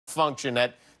function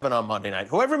on Monday night.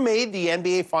 Whoever made the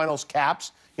NBA Finals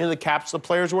caps, you know, the caps the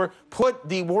players wore, put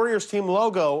the Warriors team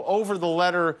logo over the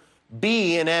letter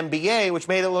B in NBA, which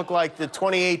made it look like the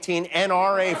 2018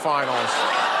 NRA Finals.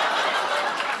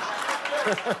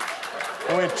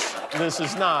 Which this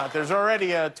is not. There's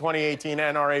already a 2018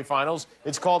 NRA Finals.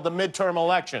 It's called the midterm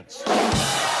elections.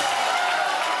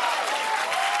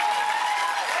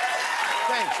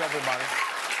 Thanks, everybody.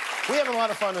 We have a lot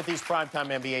of fun with these primetime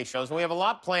NBA shows, and we have a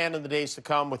lot planned in the days to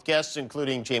come with guests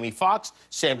including Jamie Foxx,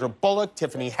 Sandra Bullock,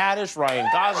 Tiffany Haddish, Ryan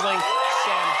Gosling,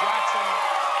 Sam Jackson,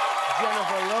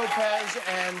 Jennifer Lopez,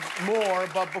 and more.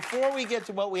 But before we get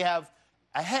to what we have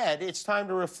ahead, it's time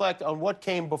to reflect on what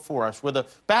came before us with a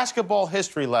basketball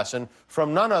history lesson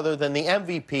from none other than the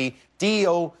MVP,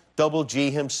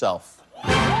 G.O.A.T himself.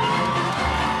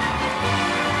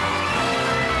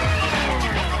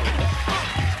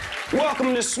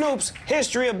 Welcome to Snoop's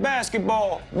History of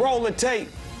Basketball. Roll the tape.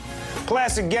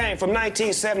 Classic game from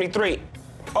 1973.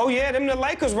 Oh, yeah, them the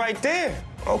Lakers right there.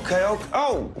 Okay.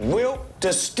 Oh, Wilt to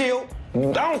Stilt. I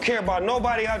don't care about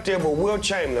nobody out there but Wilt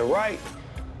Chamberlain, right?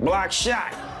 Block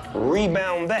shot.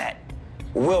 Rebound that.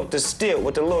 Wilt to Stilt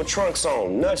with the little trunks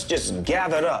on. Nuts just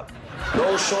gathered up.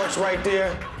 Those shorts right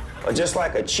there are just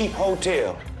like a cheap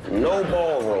hotel. No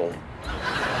ballroom.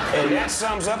 And that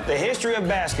sums up the history of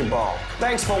basketball.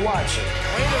 Thanks for watching.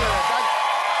 Wait a minute.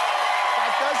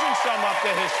 That doesn't sum up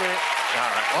the history.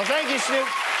 All right. Well, thank you, Snoop.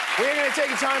 We're going to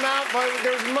take a time out, but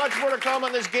there's much more to come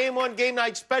on this Game 1 Game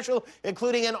Night special,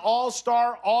 including an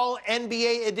all-star,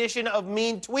 all-NBA edition of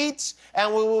Mean Tweets.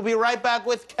 And we will be right back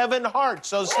with Kevin Hart.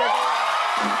 So stick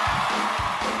around.